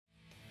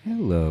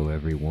Hello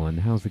everyone,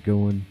 how's it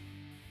going?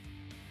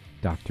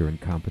 Dr.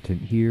 Incompetent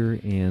here,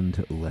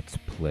 and let's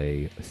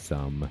play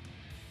some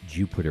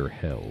Jupiter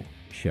Hell,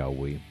 shall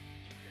we?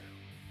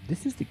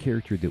 This is the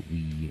character that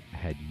we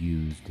had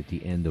used at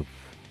the end of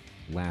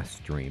last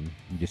stream.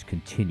 I'm just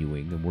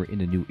continuing, and we're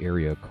in a new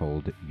area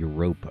called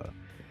Europa.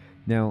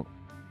 Now,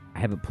 I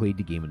haven't played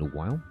the game in a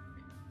while,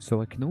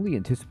 so I can only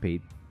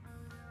anticipate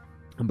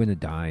I'm going to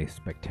die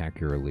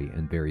spectacularly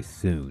and very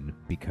soon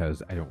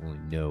because I don't really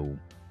know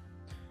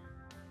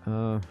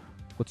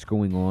what's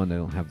going on. I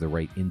don't have the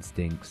right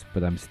instincts,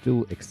 but I'm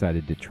still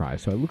excited to try.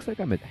 So it looks like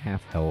I'm at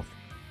half health,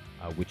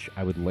 which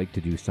I would like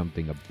to do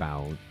something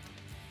about.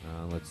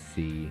 Let's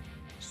see.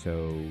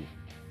 So,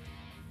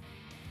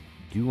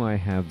 do I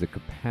have the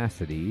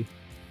capacity?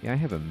 Yeah, I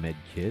have a med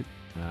kit.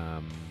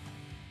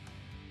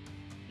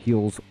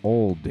 Heals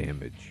all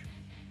damage.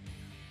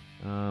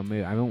 I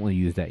don't want to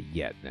use that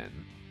yet then.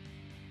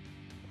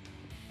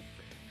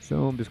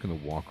 So I'm just going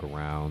to walk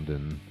around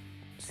and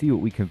see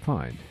what we can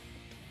find.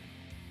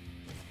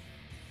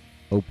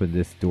 Open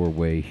this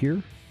doorway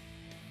here.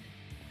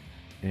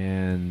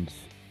 And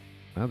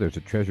well, there's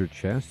a treasure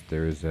chest.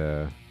 There's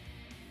a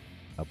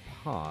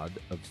pod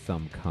of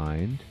some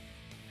kind.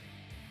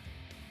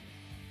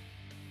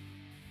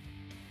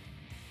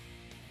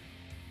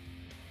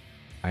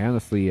 I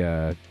honestly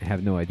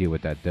have no idea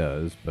what that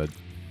does, but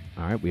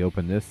alright, we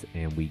open this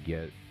and we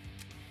get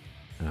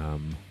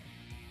a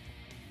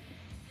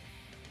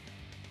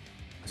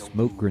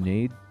smoke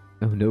grenade.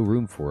 Oh, no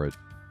room for it.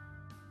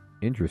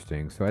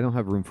 Interesting. So I don't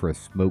have room for a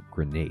smoke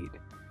grenade.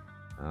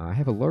 I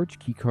have a large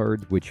key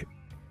card, which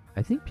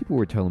I think people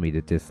were telling me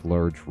that this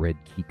large red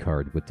key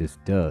card, what this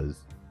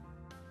does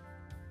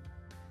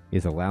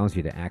is allows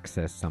you to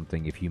access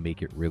something if you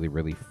make it really,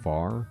 really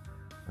far.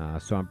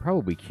 So I'm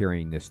probably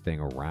carrying this thing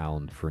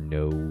around for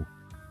no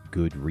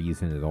good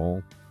reason at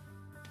all.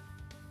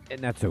 And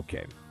that's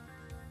okay.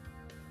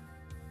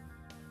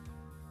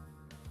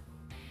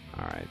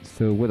 Alright,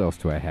 so what else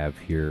do I have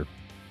here?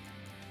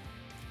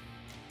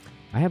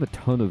 I have a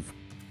ton of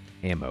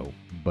ammo,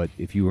 but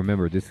if you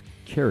remember, this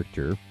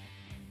character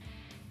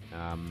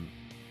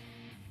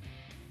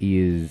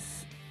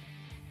is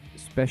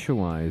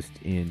specialized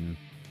in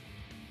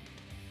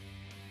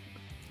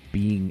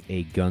being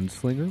a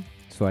gunslinger.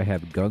 So I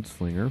have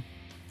gunslinger,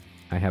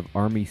 I have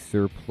army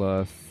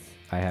surplus,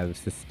 I have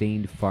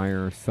sustained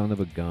fire, son of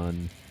a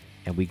gun,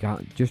 and we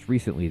got just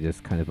recently this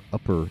kind of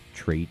upper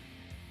trait,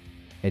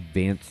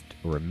 advanced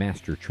or a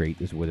master trait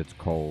is what it's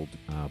called,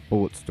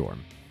 bullet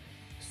storm.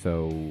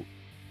 So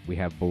we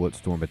have bullet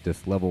storm at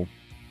this level,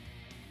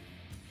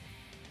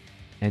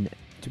 and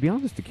to be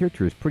honest, the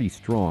character is pretty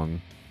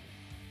strong,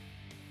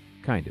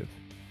 kind of.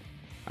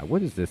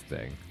 What is this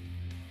thing?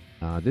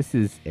 This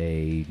is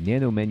a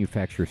nano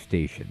manufacture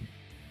station.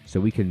 So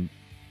we can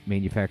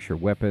manufacture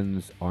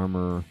weapons,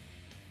 armor.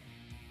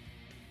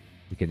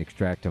 We can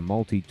extract a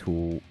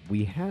multi-tool.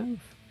 We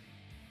have...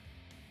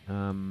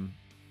 let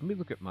me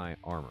look at my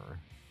armor.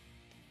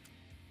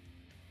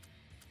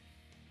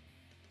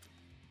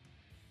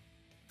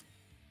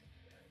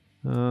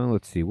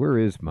 Let's see. Where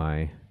is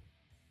my...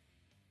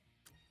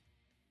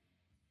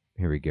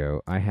 Here we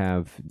go. I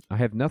have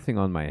nothing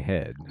on my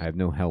head. I have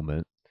no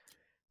helmet.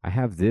 I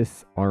have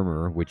this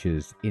armor, which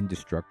is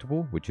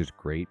indestructible, which is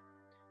great.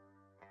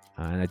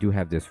 And I do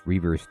have this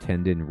Reaver's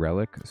Tendon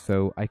relic,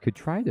 so I could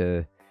try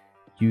to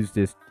use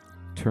this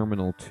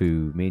terminal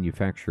to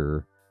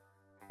manufacture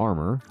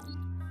armor.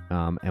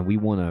 And we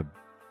want a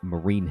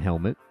marine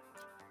helmet.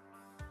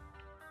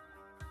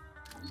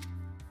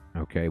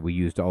 Okay, we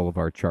used all of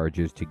our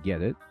charges to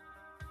get it.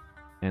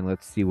 And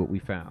let's see what we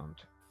found.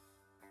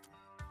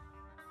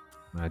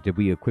 Did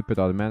we equip it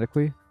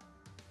automatically?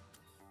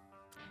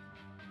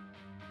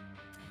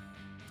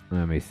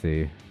 Let me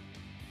see.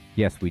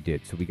 Yes, we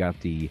did. So we got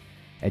the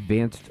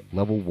advanced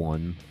level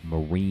 1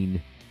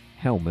 marine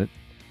helmet,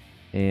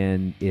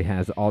 and it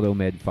has auto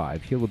med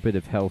 5. Heal a bit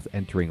of health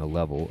entering a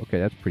level. Okay,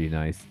 that's pretty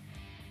nice.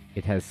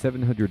 It has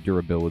 700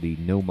 durability,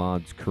 no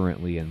mods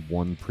currently, and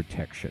 1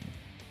 protection.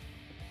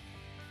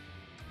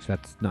 So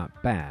that's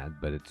not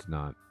bad, but it's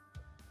not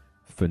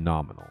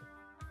phenomenal.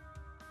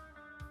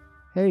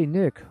 Hey,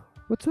 Nick.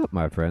 What's up,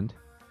 my friend?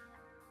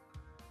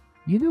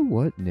 You know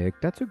what, Nick?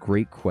 That's a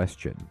great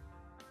question.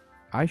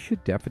 I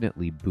should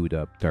definitely boot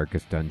up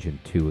Darkest Dungeon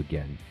 2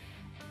 again.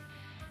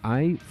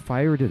 I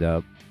fired it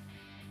up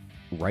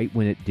right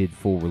when it did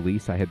full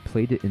release. I had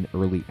played it in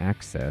early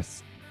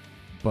access,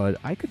 but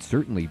I could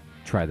certainly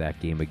try that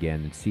game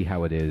again and see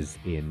how it is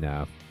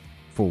in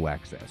full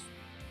access.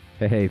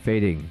 Hey,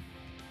 Fading.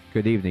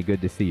 Good evening.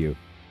 Good to see you.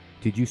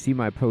 Did you see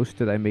my post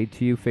that I made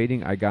to you,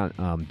 Fading? I got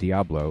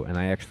Diablo, and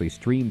I actually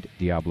streamed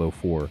Diablo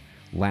 4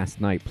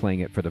 last night playing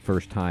it for the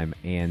first time,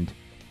 and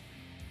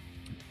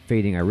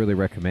Fading, I really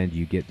recommend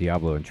you get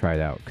Diablo and try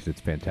it out, because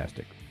it's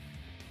fantastic.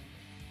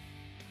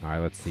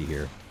 Alright, let's see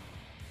here.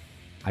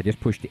 I just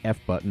pushed the F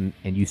button,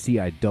 and you see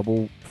I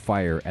double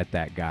fire at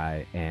that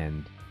guy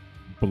and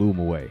blew him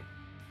away.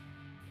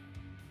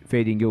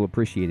 Fading, you'll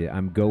appreciate it.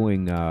 I'm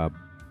going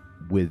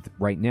with,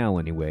 right now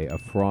anyway, a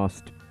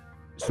Frost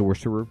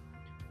sorcerer,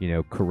 you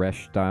know,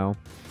 Koresh style,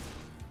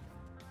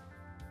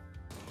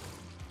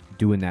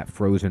 doing that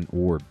frozen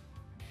orb.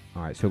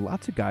 All right, so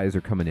lots of guys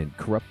are coming in,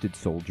 corrupted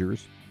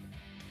soldiers,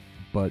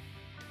 but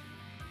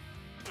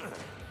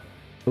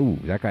ooh,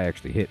 that guy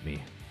actually hit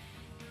me.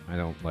 I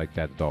don't like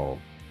that at all.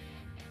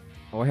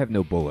 Oh, I have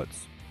no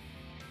bullets.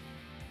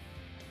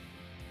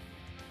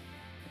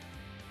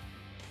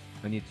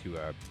 I need to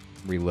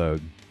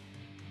reload.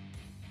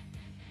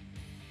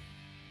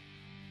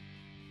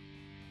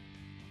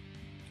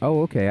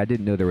 Oh, okay. I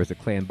didn't know there was a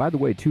clan. By the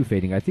way, too,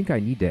 Fading, I think I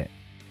need to...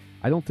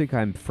 I don't think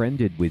I'm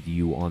friended with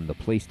you on the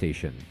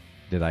PlayStation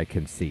that I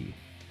can see.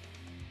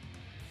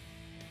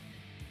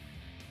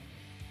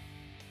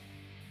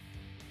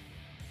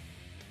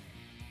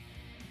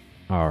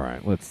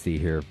 Alright, let's see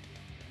here.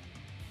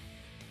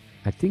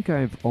 I think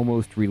I've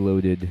almost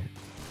reloaded...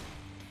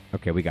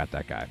 Okay, we got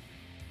that guy.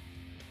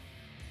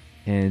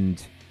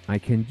 And I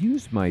can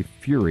use my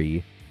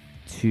Fury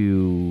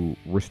to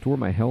restore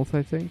my health,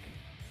 I think.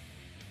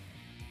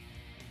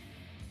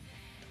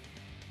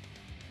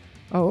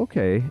 Oh,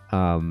 okay.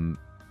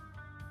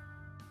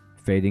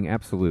 Fading,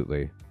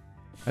 absolutely.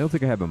 I don't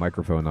think I have a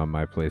microphone on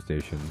my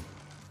PlayStation.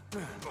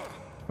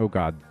 Oh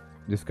god,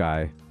 this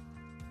guy.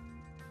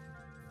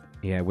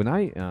 Yeah, when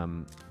I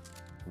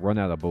run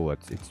out of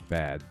bullets, it's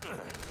bad.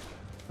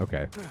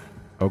 Okay.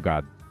 Oh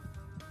god.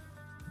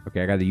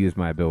 Okay, I gotta use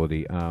my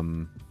ability. I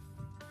don't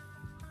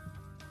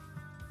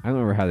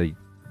remember how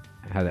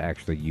to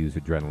actually use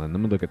adrenaline. Let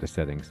me look at the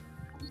settings.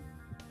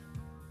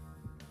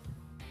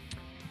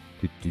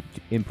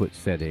 Input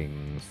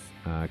settings,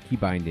 key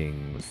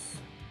bindings,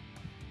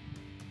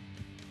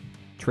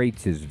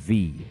 traits is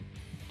V,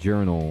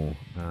 journal,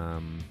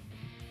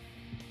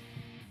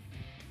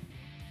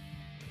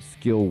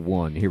 skill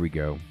 1, here we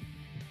go.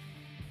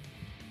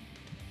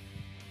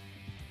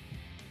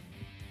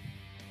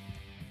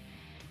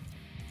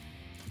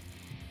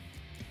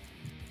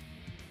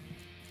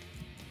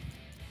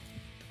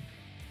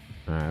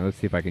 Alright, let's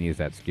see if I can use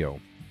that skill.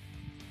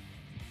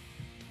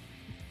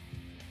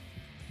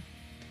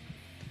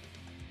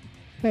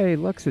 Hey,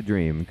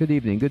 Luxadream. Good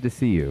evening. Good to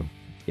see you.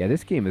 Yeah,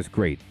 this game is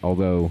great,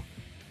 although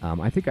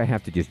I think I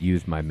have to just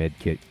use my med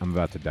kit. I'm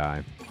about to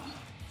die.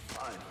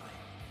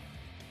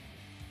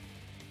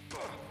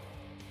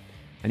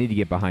 I need to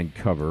get behind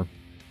cover.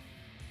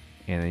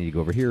 And I need to go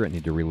over here. I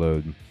need to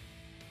reload.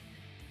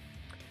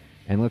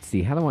 And let's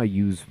see. How do I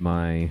use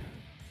my...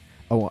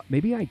 Oh,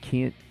 maybe I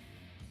can't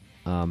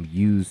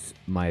use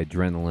my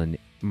adrenaline,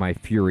 my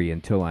Fury,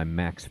 until I'm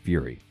max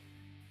Fury.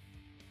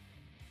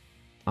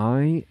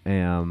 I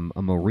am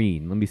a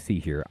Marine. Let me see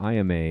here. I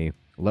am a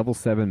level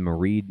 7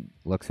 Marine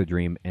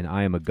Luxadream, and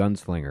I am a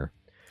gunslinger.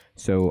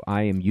 So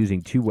I am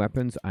using 2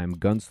 weapons. I am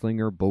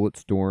Gunslinger, Bullet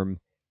Storm,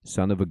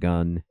 Son of a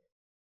Gun,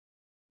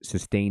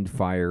 Sustained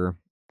Fire,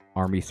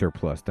 Army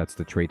Surplus. That's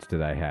the traits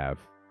that I have.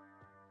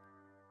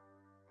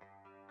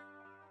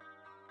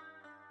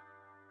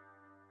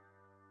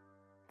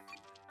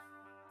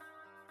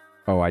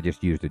 Oh, I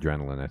just used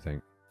adrenaline, I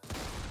think.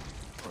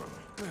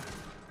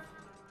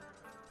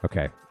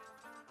 Okay.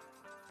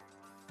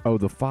 Oh,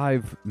 the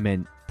 5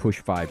 meant push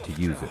 5 to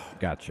use it.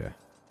 Gotcha.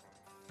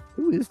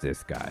 Who is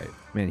this guy?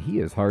 Man, he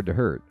is hard to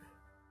hurt.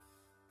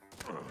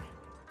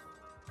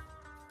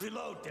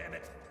 Reload, damn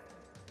it.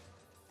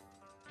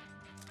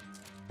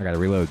 I gotta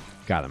reload.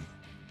 Got him.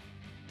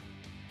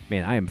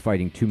 Man, I am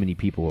fighting too many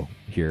people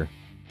here.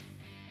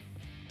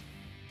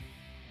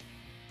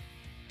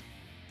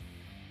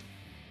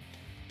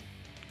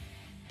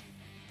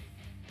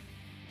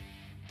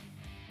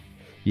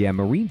 Yeah,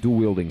 Marine dual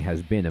wielding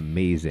has been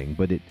amazing,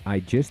 but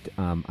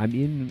I'm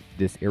in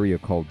this area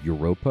called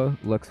Europa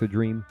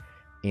Luxadream,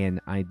 and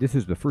this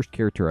is the first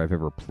character I've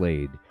ever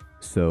played,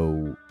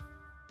 so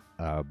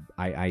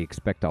I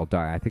expect I'll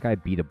die. I think I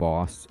beat a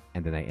boss,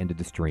 and then I ended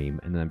the stream,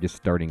 and then I'm just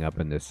starting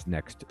up in this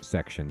next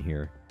section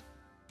here.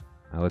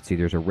 Let's see,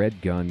 there's a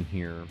red gun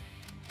here.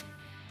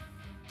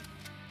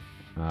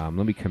 Let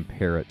me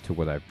compare it to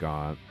what I've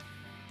got.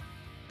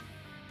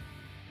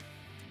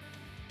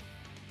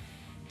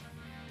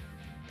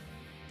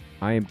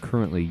 I am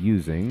currently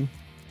using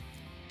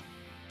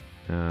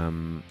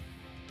a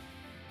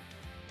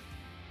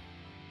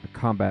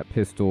combat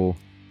pistol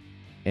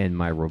and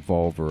my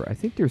revolver. I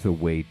think there's a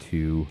way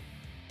to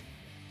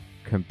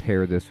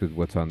compare this with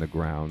what's on the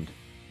ground.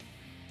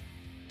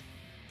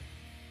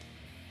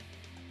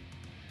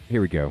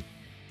 Here we go.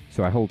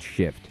 So I hold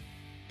shift.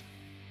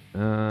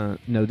 No,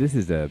 this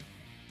is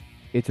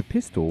it's a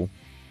pistol.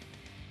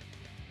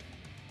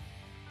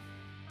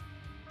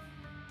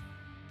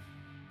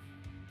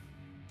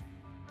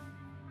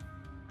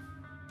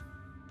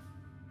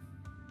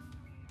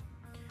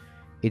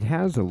 It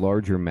has a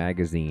larger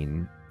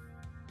magazine,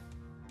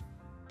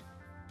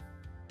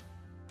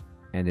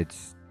 and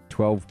it's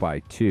 12 by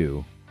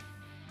 2.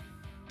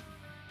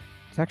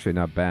 It's actually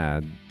not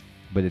bad,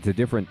 but it's a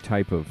different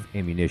type of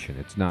ammunition.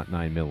 It's not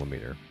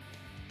 9mm.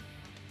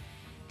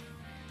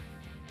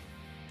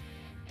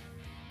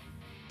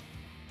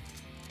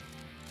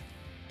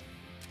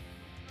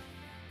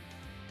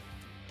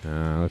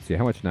 Let's see.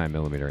 How much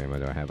 9mm ammo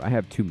do I have? I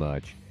have too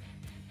much.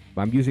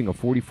 I'm using a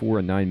 44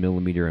 and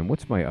 9mm, and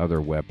what's my other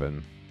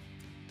weapon?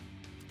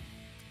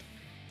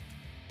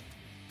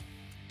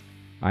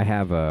 I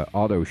have a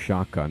auto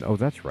shotgun. Oh,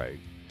 that's right.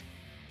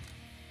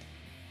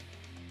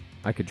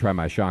 I could try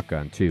my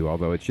shotgun too,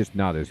 although it's just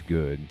not as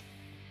good.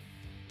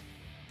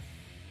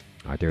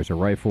 Alright, there's a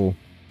rifle.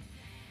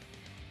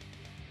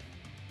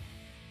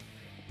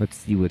 Let's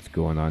see what's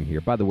going on here.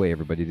 By the way,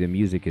 everybody, the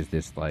music is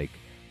this, like,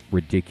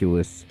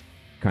 ridiculous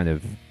kind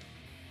of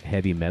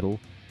heavy metal.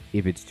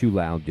 If it's too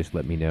loud, just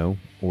let me know.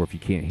 Or if you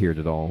can't hear it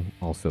at all,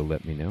 also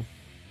let me know.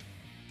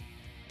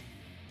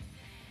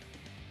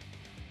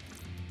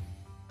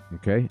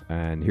 Okay,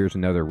 and here's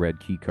another red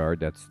key card.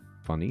 That's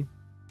funny.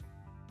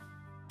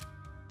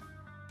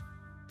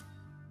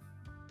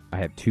 I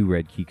have 2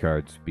 red key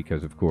cards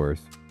because, of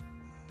course.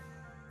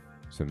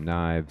 Some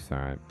knives. All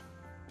right.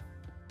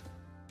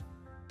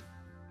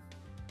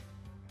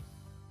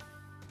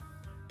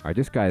 All right,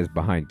 this guy is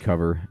behind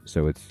cover,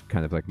 so it's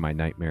kind of like my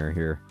nightmare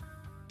here.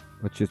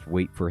 Let's just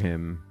wait for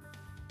him.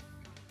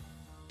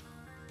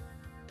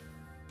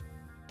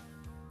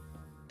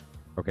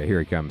 Okay, here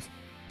he comes.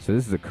 So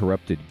this is a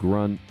corrupted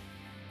grunt.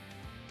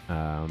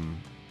 I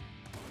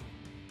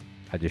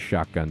just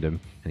shotgunned him,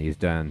 and he's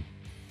done.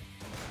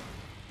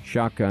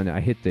 Shotgun, I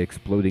hit the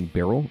exploding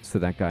barrel, so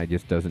that guy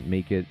just doesn't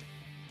make it.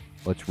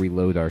 Let's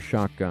reload our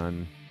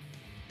shotgun.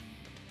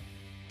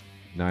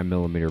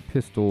 9mm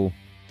pistol.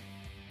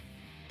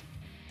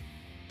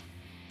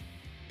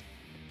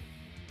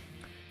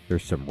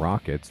 There's some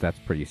rockets. That's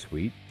pretty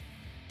sweet.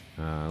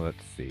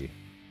 Let's see.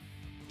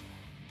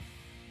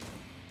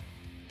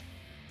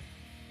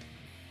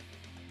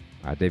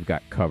 Alright, they've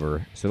got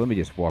cover. So let me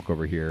just walk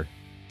over here.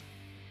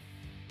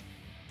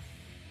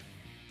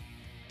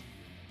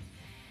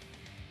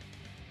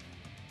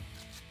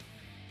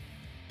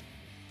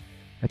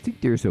 I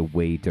think there's a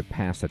way to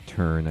pass a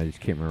turn. I just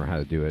can't remember how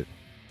to do it.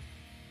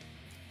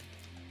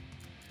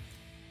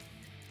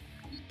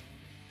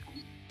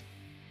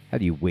 How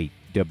do you wait?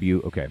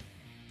 W? Okay.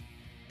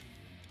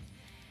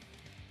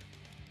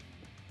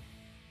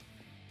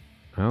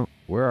 Oh,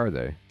 where are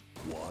they?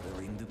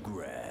 Watering the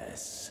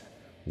grass.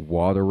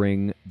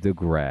 Watering the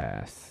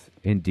grass.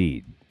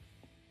 Indeed.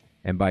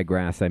 And by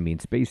grass, I mean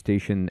space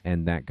station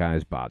and that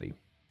guy's body.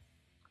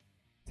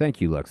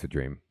 Thank you,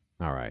 Luxadream.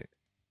 All right.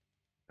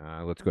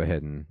 Let's go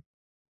ahead and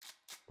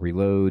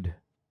reload.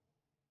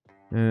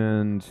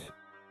 And,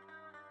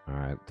 all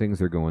right,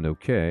 things are going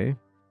okay.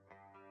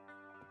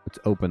 Let's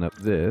open up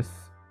this.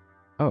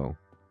 Oh.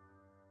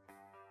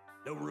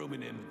 No room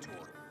in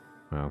inventory.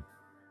 Oh.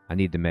 I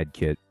need the med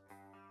kit.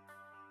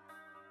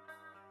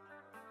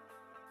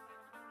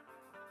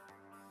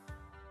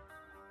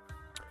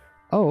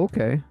 Oh,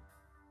 okay.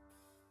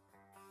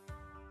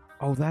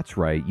 Oh, that's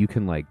right. You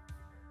can, like,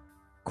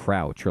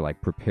 crouch or,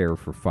 like, prepare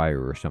for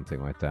fire or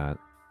something like that.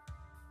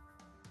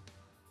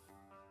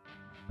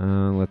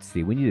 Let's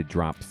see. We need to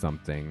drop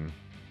something.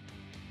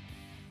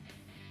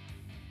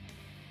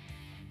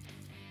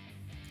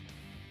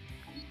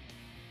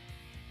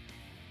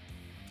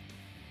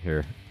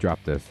 Here,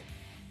 drop this.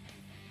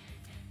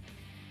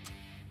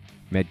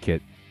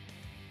 Medkit.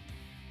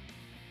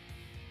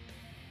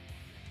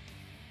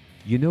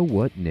 You know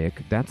what,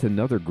 Nick? That's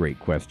another great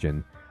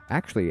question.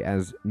 Actually,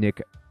 as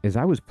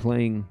I was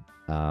playing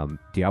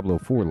Diablo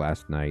 4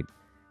 last night,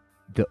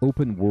 the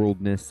open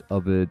worldness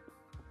of it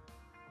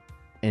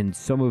and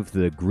some of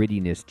the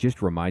grittiness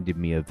just reminded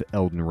me of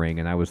Elden Ring,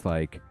 and I was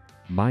like,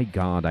 my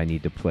God, I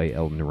need to play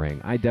Elden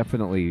Ring. I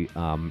definitely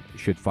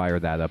should fire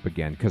that up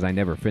again, because I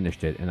never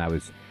finished it, and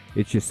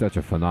it's just such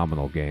a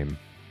phenomenal game.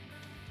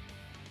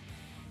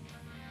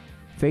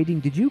 Fading,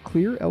 did you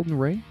clear Elden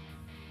Ring?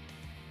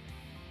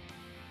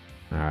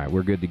 Alright,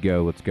 we're good to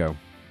go. Let's go.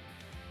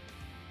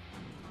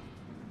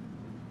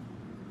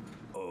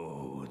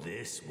 Oh,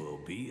 this will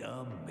be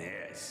a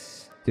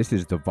mess. This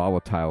is the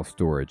volatile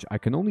storage. I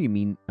can only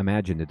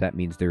imagine that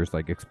means there's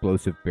like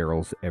explosive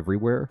barrels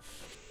everywhere.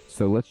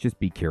 So let's just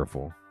be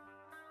careful.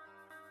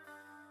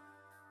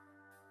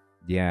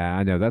 Yeah,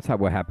 I know. That's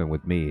what happened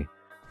with me.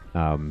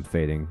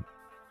 Fading.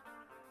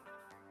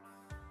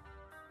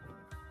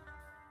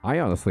 I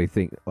honestly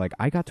think, like,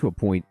 I got to a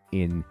point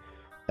in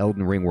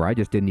Elden Ring where I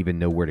just didn't even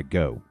know where to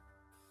go.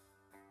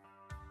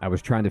 I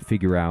was trying to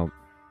figure out...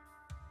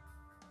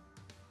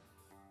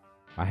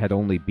 I had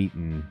only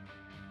beaten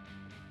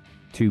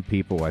 2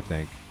 people, I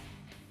think.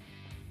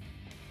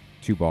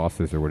 2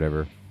 bosses or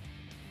whatever.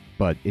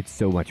 But it's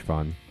so much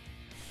fun.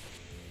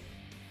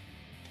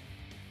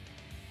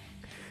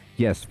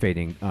 Yes,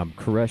 Fading.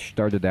 Koresh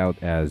started out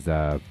as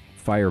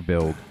fire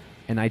build,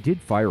 and I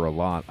did fire a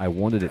lot. I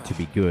wanted it to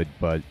be good,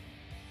 but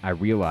I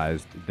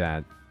realized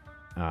that...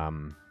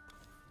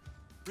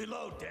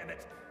 Reload, damn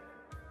it.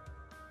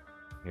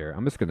 Here,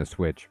 I'm just going to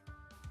switch.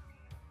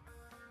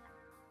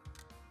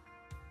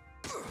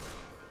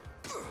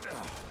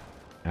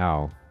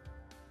 Ow.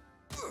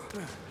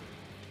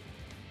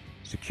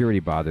 Security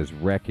bot is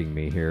wrecking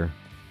me here.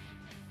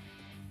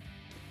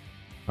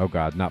 Oh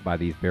God, not by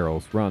these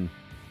barrels. Run.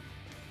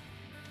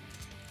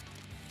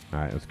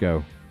 Alright, let's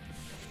go.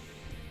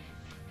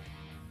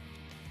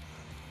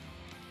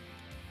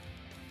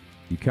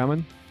 You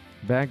coming,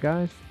 bad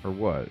guys, or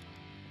what?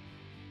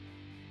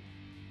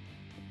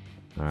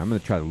 Alright, I'm gonna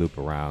try to loop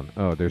around.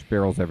 Oh, there's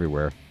barrels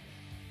everywhere.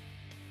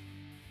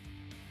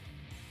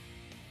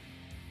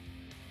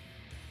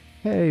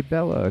 Hey,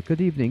 Bella, good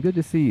evening. Good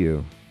to see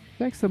you.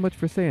 Thanks so much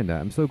for saying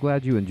that. I'm so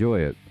glad you enjoy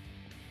it.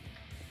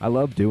 I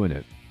love doing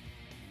it.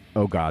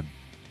 Oh, God.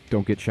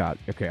 Don't get shot.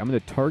 Okay, I'm going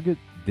to target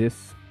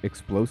this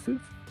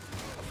explosive.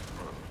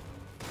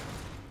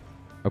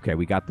 Okay,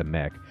 we got the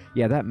mech.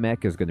 Yeah, that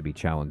mech is going to be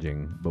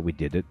challenging, but we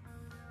did it.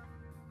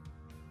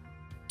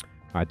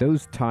 Alright,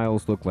 those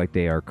tiles look like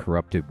they are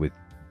corrupted with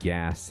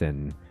gas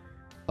and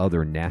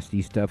other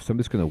nasty stuff, so I'm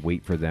just going to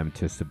wait for them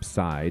to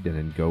subside and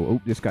then go,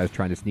 oh, this guy's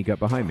trying to sneak up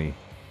behind me.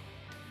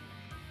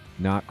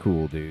 Not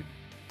cool, dude.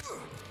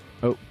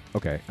 Oh,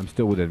 okay. I'm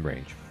still within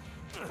range.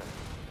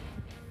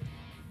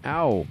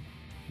 Ow.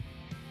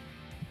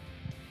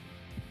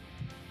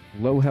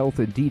 Low health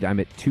indeed. I'm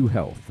at 2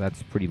 health.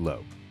 That's pretty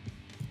low.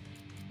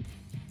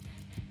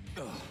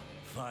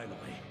 Finally.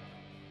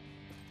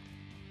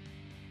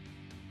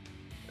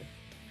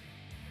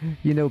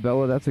 You know,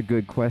 Bella, that's a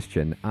good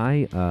question.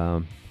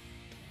 I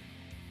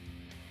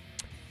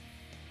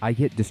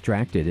get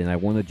distracted and I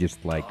want to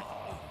just like...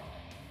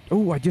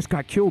 Oh, I just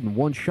got killed in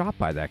one shot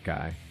by that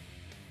guy.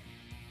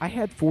 I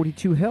had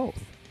 42 health.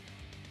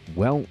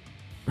 Well,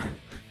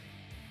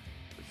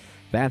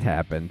 that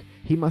happened.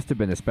 He must have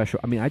been a special...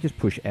 I mean, I just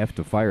pushed F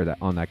to fire that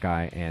on that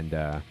guy,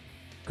 and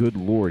good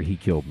lord, he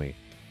killed me.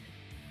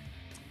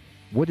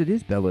 What it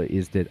is, Bella,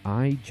 is that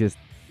I just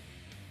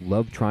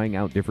love trying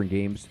out different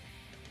games.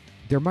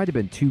 There might have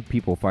been 2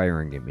 people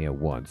firing at me at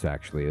once,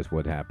 actually, is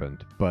what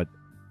happened. But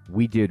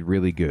we did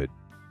really good.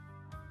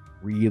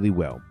 Really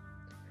well.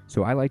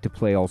 So I like to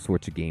play all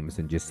sorts of games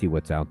and just see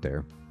what's out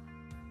there.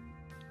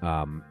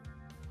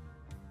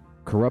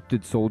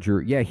 Corrupted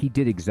Soldier. Yeah, he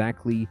did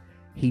exactly...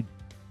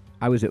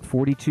 I was at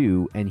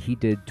 42, and he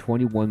did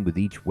 21 with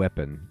each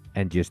weapon,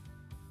 and just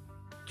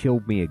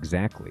killed me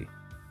exactly.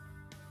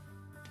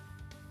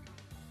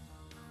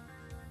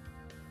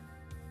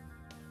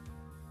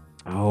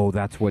 Oh,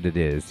 that's what it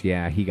is.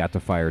 Yeah, he got to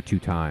fire 2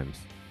 times.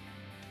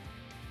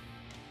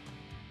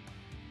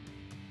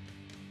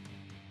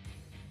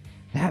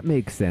 That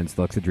makes sense,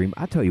 Luxadream.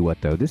 I'll tell you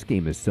what, though. This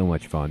game is so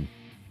much fun.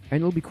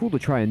 And it'll be cool to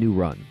try a new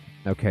run.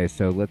 Okay,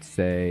 so let's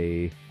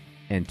say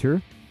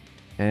enter.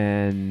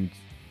 And,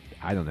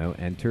 I don't know,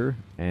 enter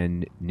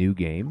and new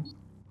game.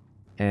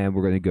 And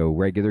we're going to go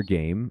regular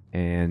game.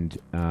 And,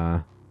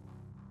 I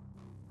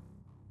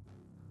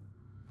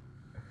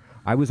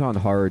was on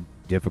hard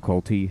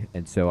difficulty,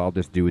 and so I'll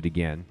just do it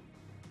again.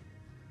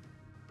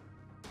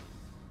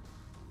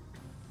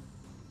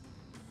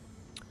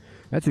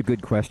 That's a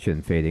good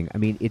question, Fading. I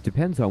mean, it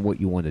depends on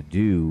what you want to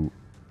do.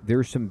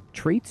 There's some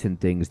traits and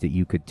things that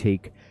you could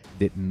take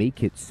that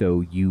make it so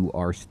you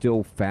are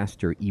still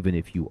faster even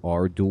if you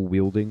are dual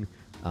wielding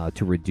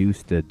to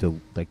reduce the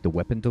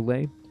weapon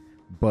delay.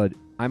 But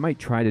I might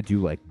try to do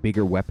like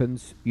bigger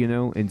weapons, you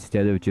know,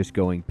 instead of just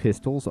going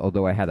pistols,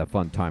 although I had a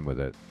fun time with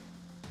it.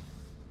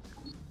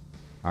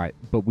 Alright,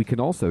 but we can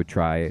also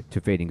try, to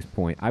Fading's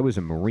point, I was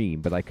a Marine,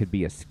 but I could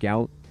be a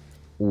scout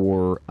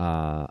or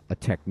a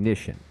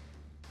technician.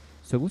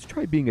 So let's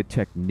try being a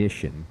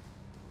technician.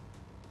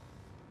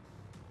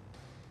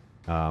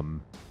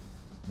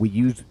 We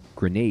use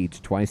grenades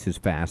twice as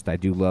fast. I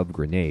do love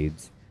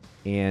grenades.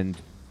 And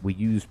we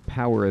use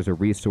power as a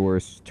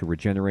resource to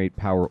regenerate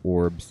power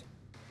orbs.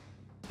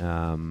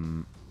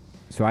 So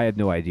I have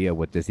no idea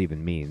what this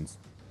even means.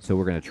 So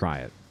we're going to try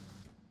it.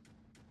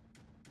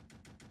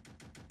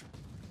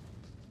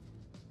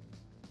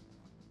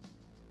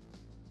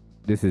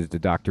 This is the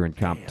Doctor in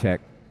Comp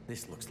Tech.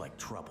 This looks like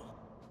trouble.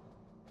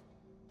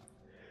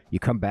 You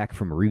come back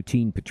from a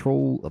routine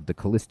patrol of the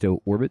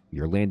Callisto orbit.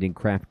 Your landing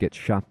craft gets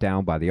shot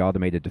down by the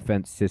automated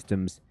defense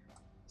systems.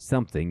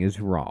 Something is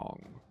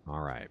wrong.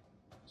 All right.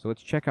 So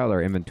let's check out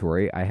our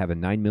inventory. I have a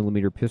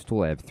 9mm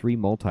pistol. I have 3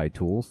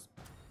 multi-tools.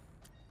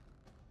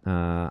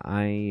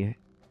 Let's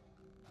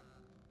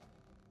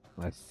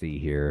see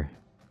here.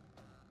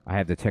 I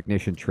have the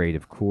technician trait,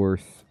 of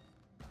course.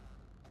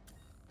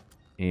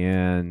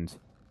 And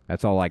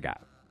that's all I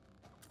got.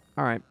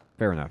 All right.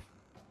 Fair enough.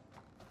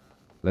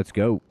 Let's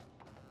go.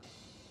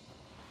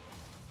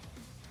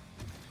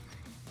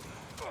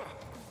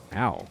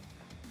 Ow.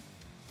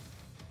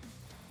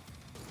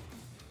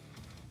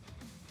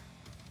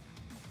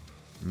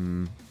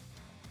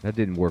 That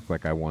didn't work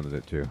like I wanted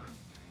it to.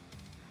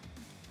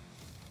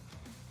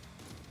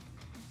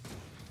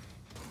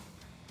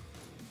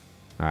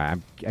 Alright,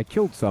 I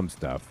killed some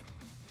stuff.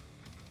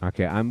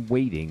 Okay, I'm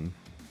waiting.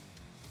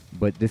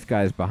 But this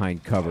guy's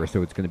behind cover,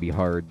 so it's going to be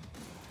hard.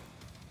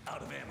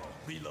 Out of ammo.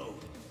 Reload.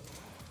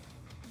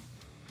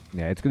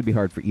 Yeah, it's going to be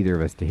hard for either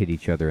of us to hit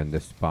each other in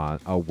this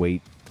spot. I'll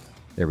wait.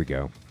 There we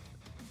go.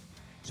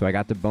 So I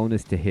got the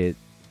bonus to hit.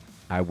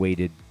 I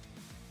waited.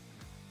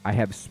 I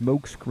have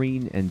smoke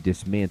screen and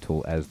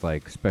dismantle as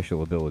like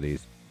special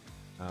abilities.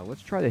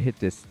 Let's try to hit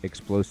this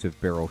explosive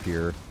barrel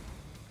here.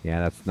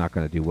 Yeah, that's not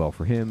going to do well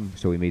for him,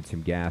 so we made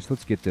some gas.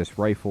 Let's get this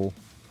rifle.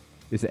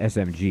 This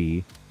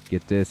SMG.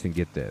 Get this and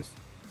get this.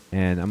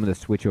 And I'm going to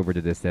switch over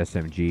to this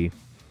SMG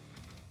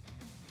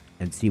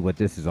and see what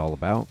this is all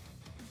about.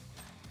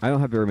 I don't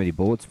have very many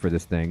bullets for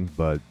this thing,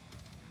 but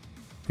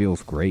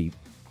feels great.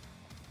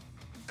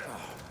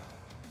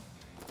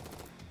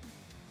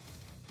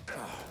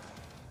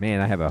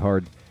 Man, I have a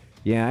hard...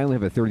 Yeah, I only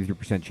have a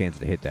 33% chance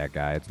to hit that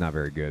guy. It's not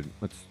very good.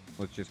 Let's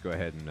just go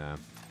ahead and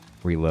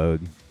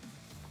reload.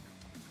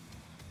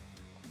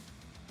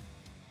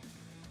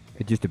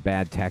 It's just a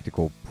bad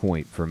tactical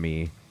point for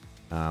me.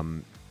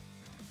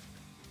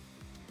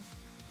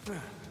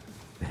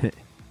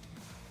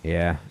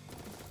 Yeah.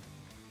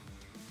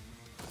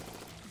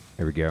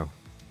 There we go.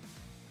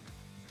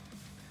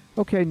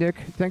 Okay, Nick.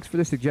 Thanks for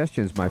the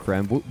suggestions, my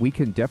friend. We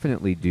can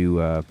definitely do...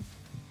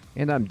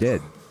 and I'm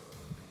dead.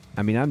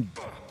 I mean, I'm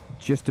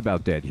just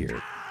about dead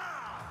here.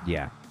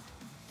 Yeah.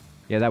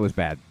 Yeah, that was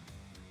bad.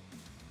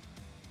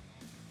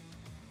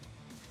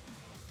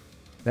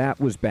 That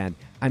was bad.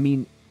 I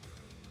mean,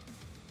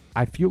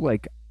 I feel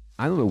like...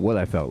 I don't know what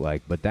I felt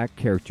like, but that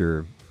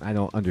character... I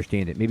don't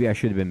understand it. Maybe I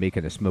should have been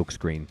making a smoke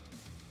screen.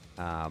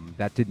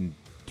 That didn't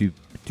do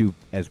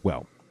as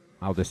well.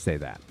 I'll just say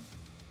that.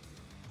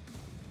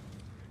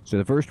 So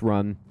the first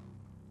run,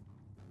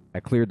 I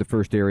cleared the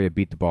first area,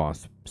 beat the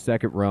boss.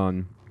 Second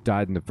run,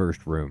 died in the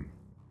first room.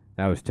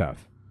 That was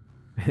tough.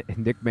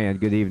 Nick Man,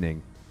 good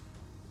evening.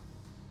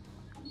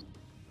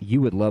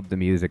 You would love the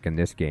music in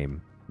this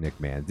game, Nick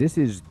Man. This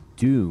is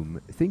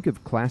Doom. Think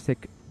of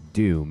classic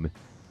Doom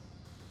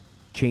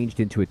changed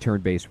into a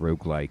turn-based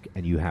roguelike,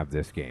 and you have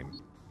this game.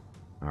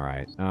 All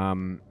right.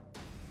 I'm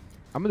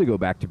going to go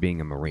back to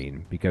being a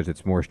Marine because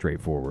it's more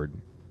straightforward.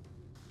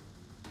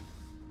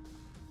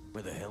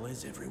 Where the hell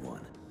is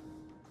everyone?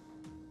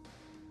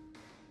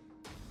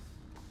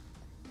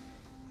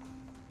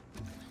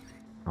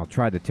 I'll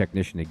try the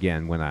technician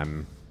again when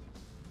I'm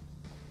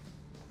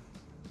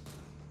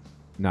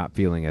not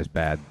feeling as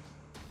bad.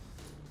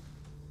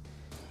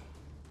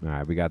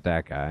 Alright, we got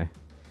that guy.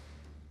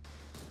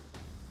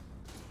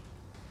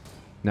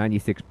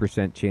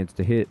 96% chance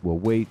to hit. We'll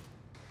wait.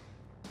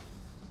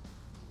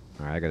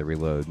 Alright, I gotta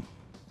reload.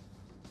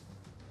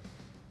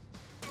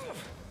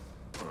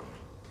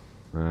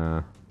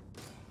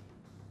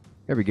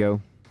 There we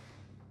go.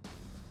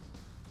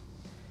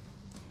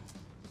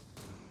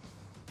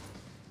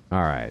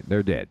 Alright,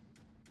 they're dead.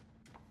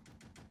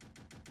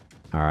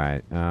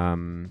 Alright,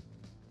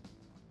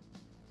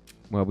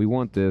 well, we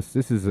want this.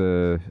 This is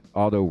a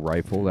auto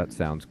rifle. That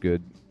sounds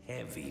good.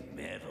 Heavy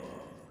metal.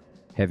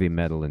 Heavy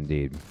metal,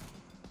 indeed.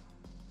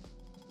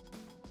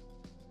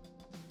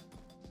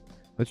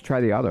 Let's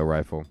try the auto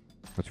rifle.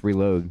 Let's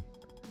reload.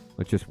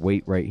 Let's just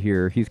wait right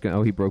here. He's gonna...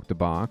 Oh, he broke the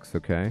box.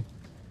 Okay.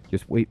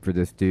 Just wait for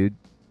this dude.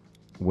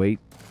 Wait.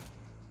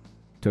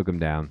 Took him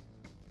down.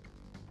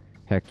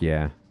 Heck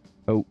yeah.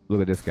 Oh,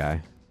 look at this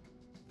guy.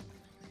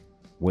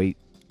 Wait.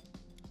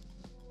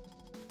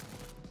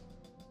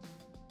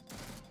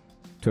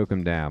 Took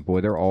him down.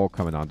 Boy, they're all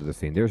coming onto the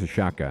scene. There's a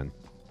shotgun.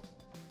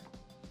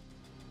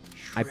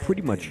 I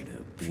pretty much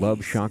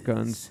love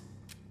shotguns.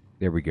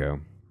 There we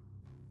go.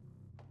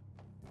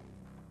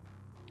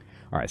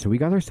 Alright, so we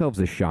got ourselves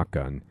a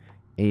shotgun.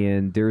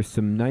 And there's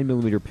some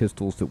 9mm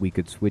pistols that we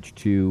could switch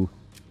to.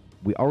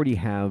 We already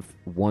have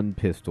one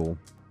pistol.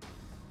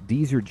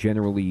 These are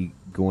generally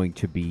going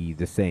to be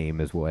the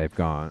same as what I've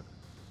got.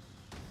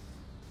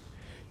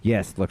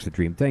 Yes,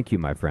 Luxadream. Thank you,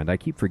 my friend. I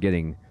keep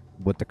forgetting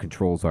what the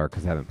controls are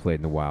because I haven't played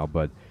in a while.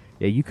 But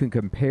yeah, you can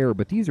compare,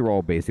 but these are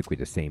all basically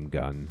the same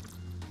gun.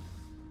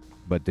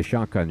 But the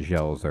shotgun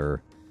shells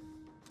are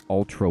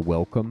ultra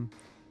welcome.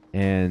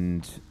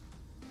 And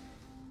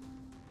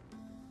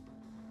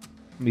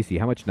let me see,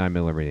 how much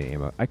 9mm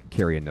ammo? I could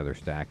carry another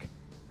stack.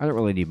 I don't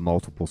really need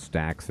multiple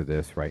stacks of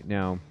this right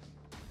now.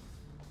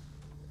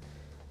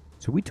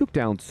 So we took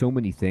down so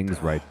many things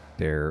right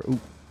there. Ooh.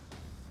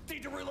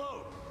 Need to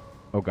reload.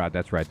 Oh god,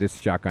 that's right. This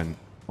shotgun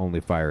only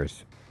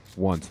fires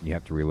once and you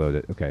have to reload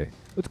it. Okay,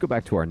 let's go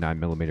back to our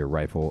 9mm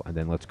rifle and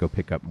then let's go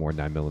pick up more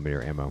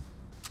 9mm ammo.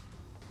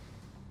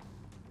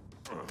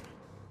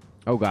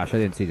 Oh gosh, I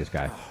didn't see this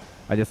guy.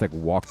 I just like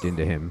walked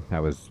into him.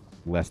 That was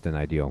less than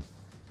ideal.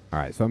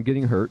 Alright, so I'm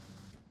getting hurt.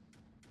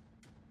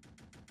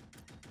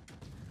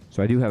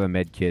 So I do have a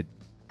med kit,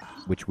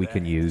 which we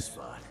can use.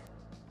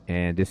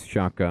 And this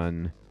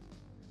shotgun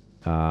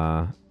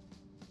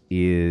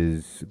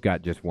is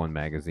got just one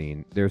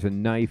magazine. There's a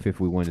knife if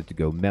we wanted to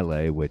go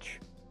melee, which,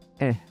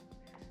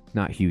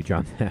 not huge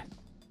on that.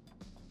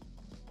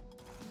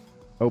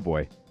 Oh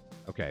boy.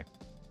 Okay.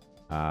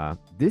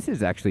 This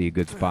is actually a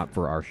good spot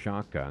for our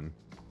shotgun.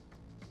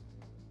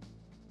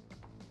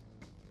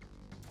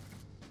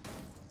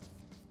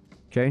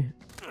 Okay.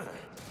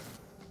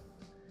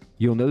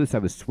 You'll notice I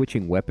was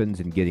switching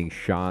weapons and getting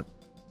shot.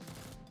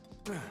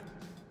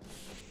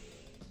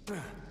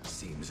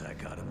 Seems I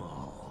got them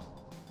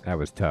all. That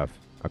was tough.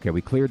 Okay,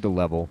 we cleared the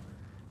level.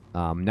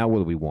 Now what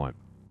do we want?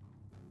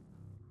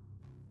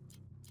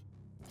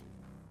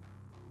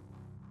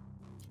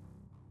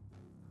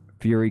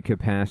 Fury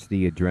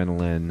capacity,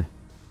 adrenaline,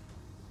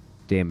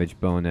 damage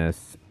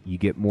bonus. You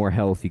get more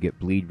health, you get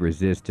bleed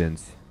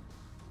resistance.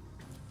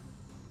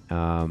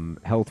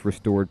 Health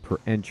restored per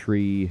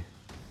entry.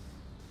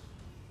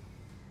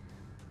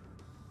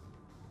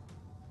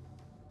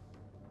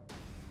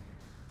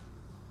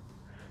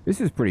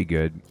 This is pretty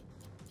good.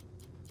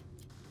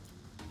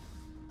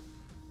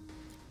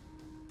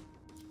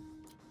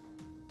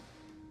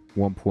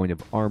 One point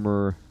of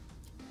armor.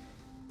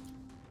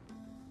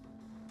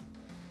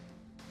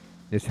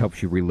 This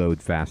helps you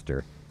reload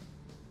faster.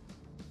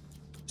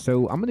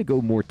 So I'm going to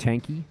go more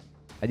tanky.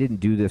 I didn't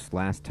do this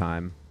last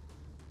time.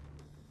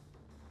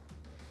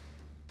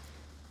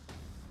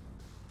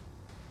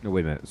 No,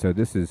 wait a minute. So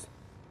this is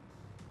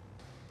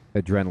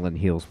adrenaline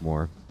heals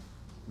more.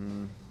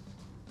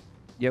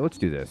 Yeah, let's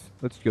do this.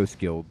 Let's go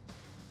skilled.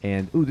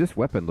 And, ooh, this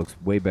weapon looks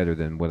way better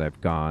than what I've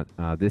got.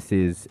 This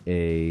is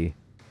a...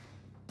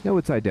 No,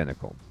 it's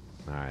identical.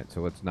 Alright,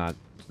 so let's not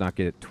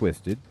get it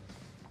twisted.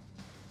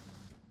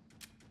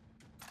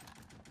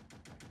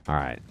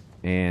 Alright,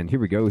 and here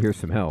we go. Here's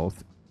some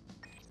health.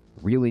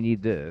 Really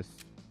need this.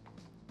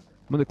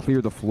 I'm going to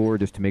clear the floor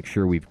just to make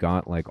sure we've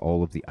got, like,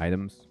 all of the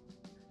items.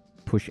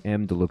 Push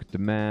M to look at the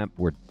map.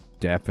 We're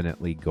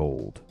definitely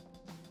gold.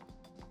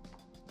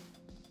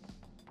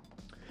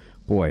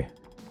 Boy,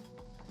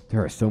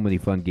 there are so many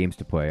fun games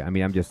to play. I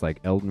mean, I'm just like,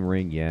 Elden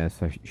Ring,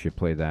 yes, I should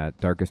play that.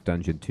 Darkest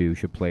Dungeon 2,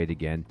 should play it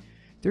again.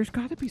 There's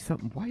got to be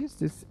something. Why is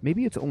this?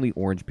 Maybe it's only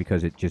orange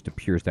because it just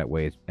appears that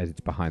way as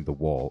it's behind the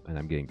wall, and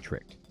I'm getting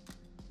tricked.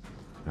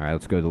 All right,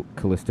 let's go to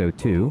Callisto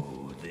 2.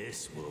 Oh,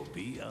 this will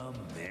be a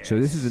mess. So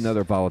this is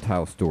another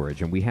volatile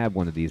storage, and we had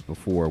one of these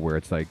before where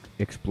it's like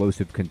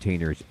explosive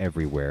containers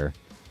everywhere.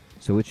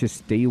 So let's just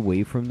stay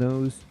away from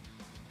those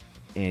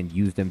and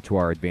use them to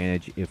our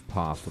advantage if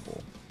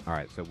possible. All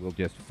right, so we'll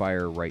just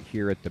fire right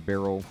here at the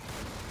barrel,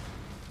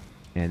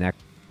 and that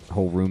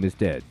whole room is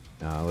dead.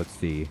 Let's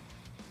see.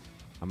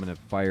 I'm going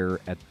to fire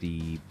at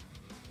the...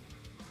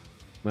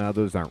 Well,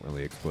 those aren't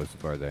really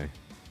explosive, are they?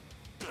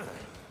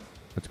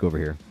 Let's go over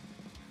here.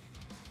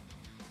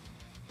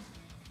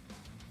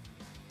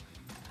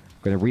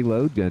 Going to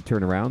reload, going to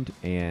turn around,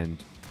 and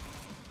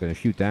going to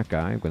shoot that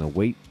guy. I'm going to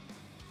wait.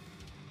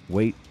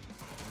 Wait.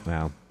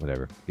 Well,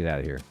 whatever. Get out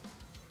of here.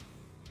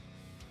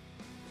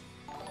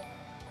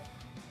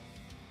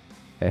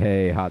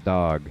 Hey, hot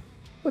dog.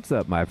 What's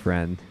up, my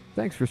friend?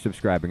 Thanks for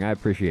subscribing. I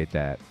appreciate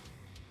that.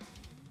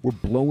 We're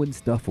blowing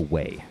stuff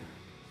away.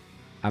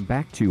 I'm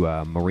back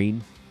to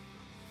Marine.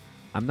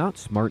 I'm not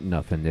smart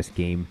enough in this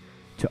game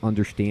to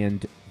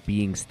understand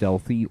being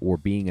stealthy or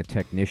being a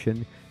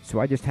technician,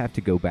 so I just have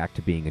to go back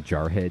to being a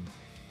jarhead,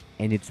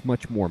 and it's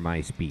much more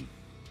my speed.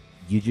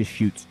 You just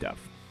shoot stuff.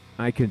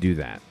 I can do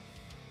that.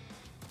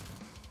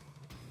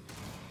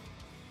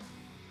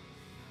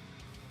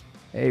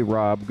 Hey,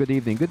 Rob. Good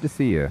evening. Good to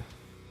see you.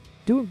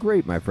 Doing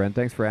great, my friend.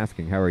 Thanks for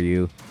asking. How are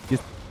you?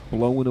 Just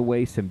blowing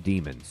away some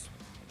demons.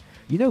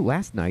 You know,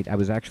 last night I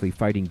was actually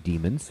fighting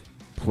demons,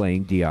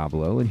 playing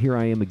Diablo, and here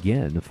I am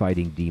again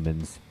fighting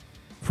demons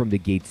from the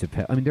gates of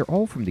hell. I mean, they're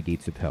all from the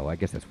gates of hell. I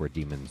guess that's where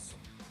demons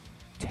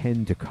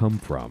tend to come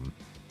from.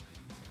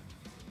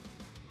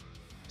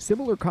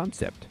 Similar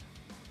concept.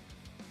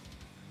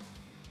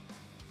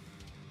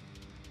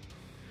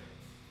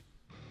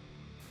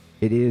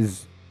 It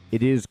is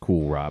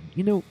cool, Rob.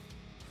 You know,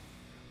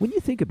 when you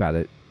think about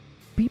it,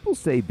 people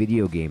say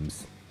video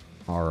games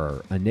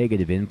are a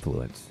negative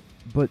influence,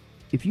 but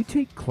if you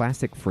take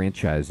classic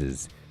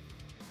franchises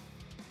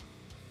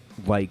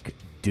like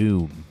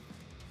Doom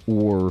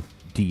or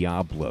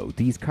Diablo,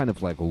 these kind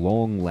of like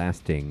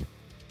long-lasting,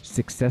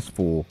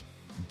 successful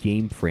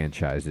game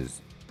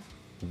franchises,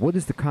 what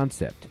is the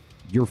concept?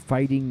 You're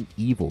fighting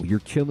evil. You're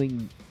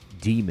killing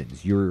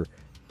demons.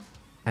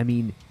 I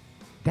mean,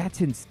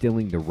 that's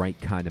instilling the right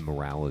kind of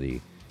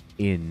morality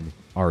in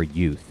our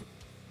youth.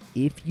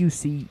 If you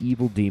see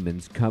evil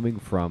demons coming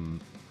from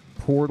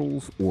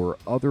portals or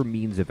other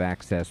means of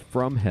access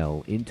from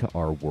hell into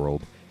our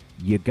world,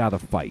 you gotta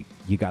fight.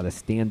 You gotta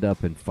stand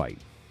up and fight.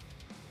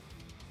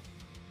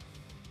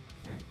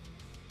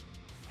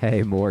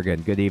 Hey,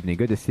 Morgan. Good evening.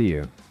 Good to see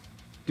you.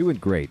 Doing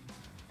great.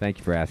 Thank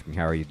you for asking.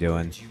 How are you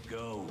doing? Where'd you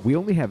go? We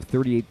only have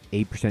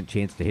 38%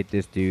 chance to hit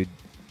this dude.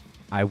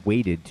 I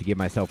waited to give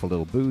myself a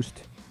little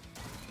boost.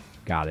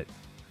 Got it.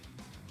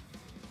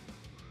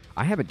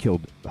 I haven't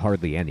killed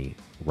hardly any,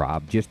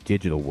 Rob. Just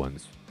digital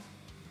ones.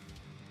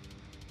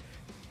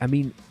 I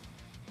mean,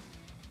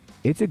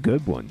 it's a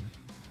good one,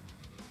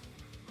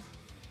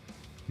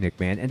 Nick,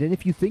 man. And then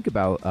if you think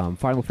about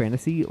Final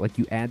Fantasy, like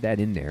you add that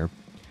in there,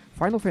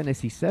 Final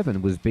Fantasy VII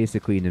was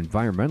basically an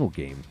environmental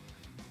game.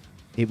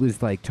 It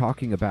was like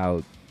talking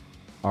about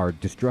our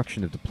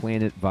destruction of the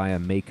planet via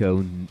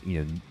Mako,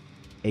 you know,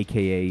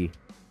 aka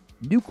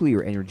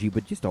nuclear energy,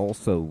 but just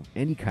also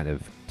any kind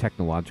of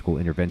technological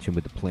intervention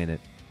with the planet.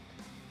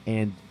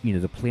 And, you know,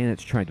 the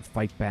planet's trying to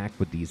fight back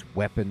with these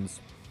weapons.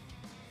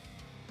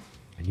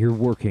 And you're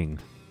working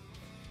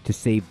to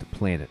save the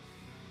planet.